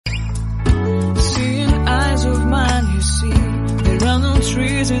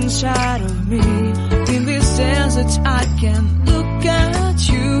inside of me. In this desert I can look at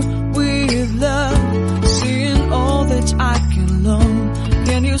you with love, seeing all that I can learn.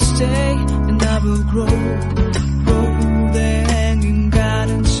 Can you stay and I will grow the hanging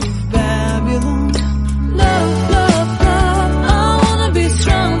gardens of Babylon. Love, love, love, I wanna be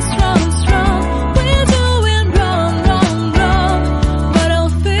strong, strong, strong. We're doing wrong, wrong, wrong, but I'll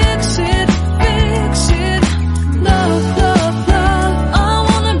fix it, fix it. Love, love, love, I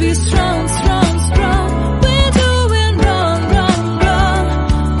wanna be strong, strong, strong. We're doing wrong, wrong, wrong,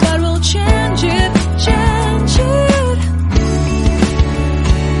 but we'll change it, change it.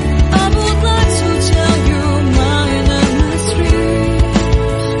 I would like to tell you my inner street.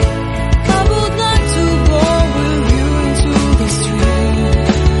 I would like to go with you into the street.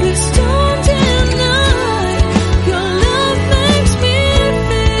 Please don't deny your love makes me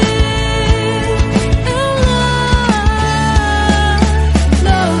feel alive.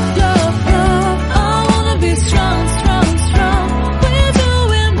 Love, love, love, I wanna be strong, strong, strong. We're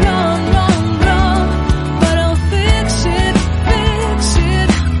doing wrong, wrong, wrong, but I'll fix it, fix it.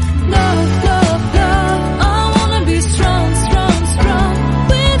 Love, love, love, I wanna be strong, strong, strong.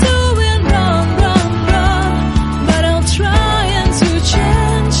 We're doing wrong, wrong, wrong, but I'll try and to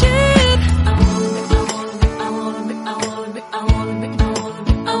change it.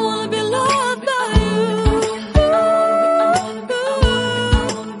 I wanna be loved by you. Loved by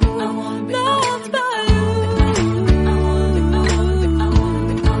you.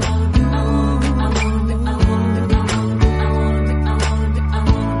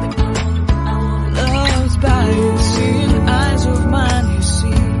 Loved by you. Seeing eyes of mine, you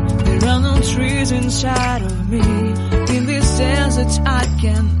see. There are no trees inside of me. In this desert I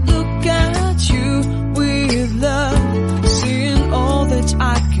can look at you with love, seeing all that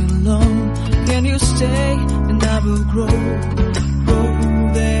I can learn. Can you stay and I will grow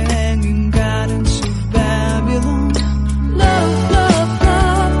the hanging gardens of Babylon. Love, love,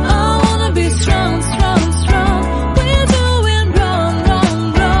 love, I wanna be strong, strong, strong. We're doing wrong,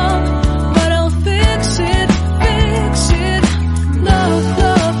 wrong, wrong, but I'll fix it, fix it. Love,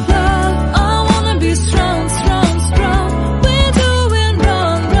 love, love, I wanna be strong, strong, strong. We're doing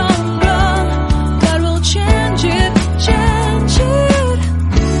wrong, wrong, wrong, but we'll change it, change it.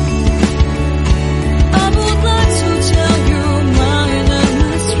 I would like to tell you my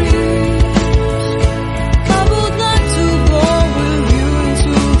inner street. I would like to go with you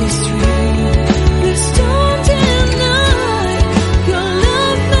into the street. Please don't deny your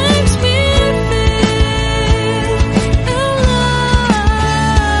love makes me feel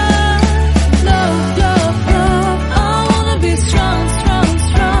alive. Love, love, love, I wanna be strong, strong,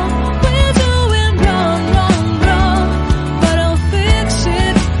 strong. We're doing wrong, wrong, wrong, but I'll fix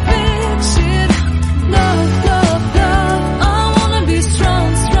it, fix it. Love, love, love, I wanna be strong,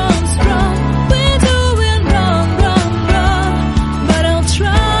 strong, strong. We're doing wrong, wrong, wrong, but I'll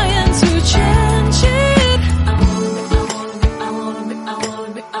try and to change it.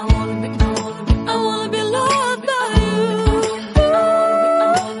 I wanna be loved by you.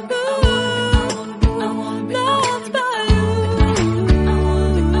 Loved by you.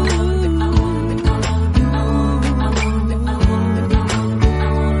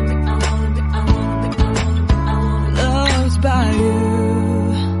 Loved by you.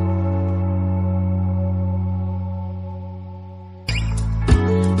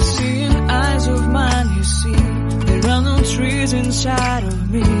 Seeing eyes of mine, you see. There are no trees inside of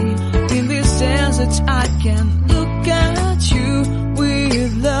me. In this desert I can look at you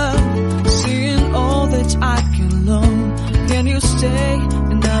with love, seeing all that I can learn. Can you stay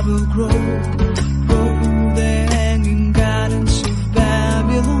and I will grow